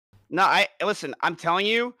No, listen. I'm telling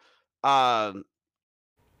you, I'm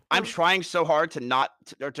trying so hard to not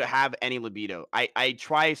or to have any libido. I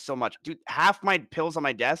try so much, dude. Half my pills on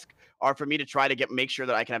my desk are for me to try to make sure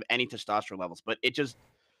that I can have any testosterone levels, but it just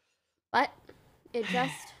But it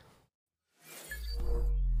just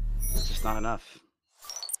it's just not enough.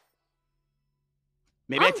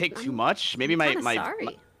 Maybe I take too much. Maybe my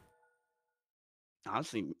sorry.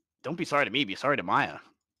 Honestly, don't be sorry to me. Be sorry to Maya.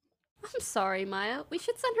 I'm sorry, Maya. We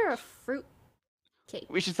should send her a fruit cake.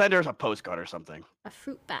 We should send her a postcard or something. A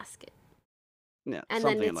fruit basket. Yeah, and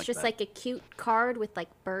then it's just like a cute card with like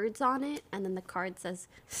birds on it, and then the card says,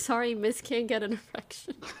 "Sorry, Miss can't get an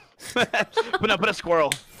erection." Put a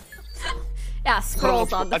squirrel. Yeah,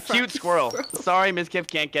 squirrels on the front. A cute squirrel. Sorry, Mizkif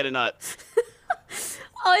can't get a nut.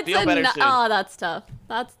 Oh, it's a nut. Oh, that's tough.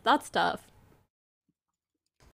 That's tough.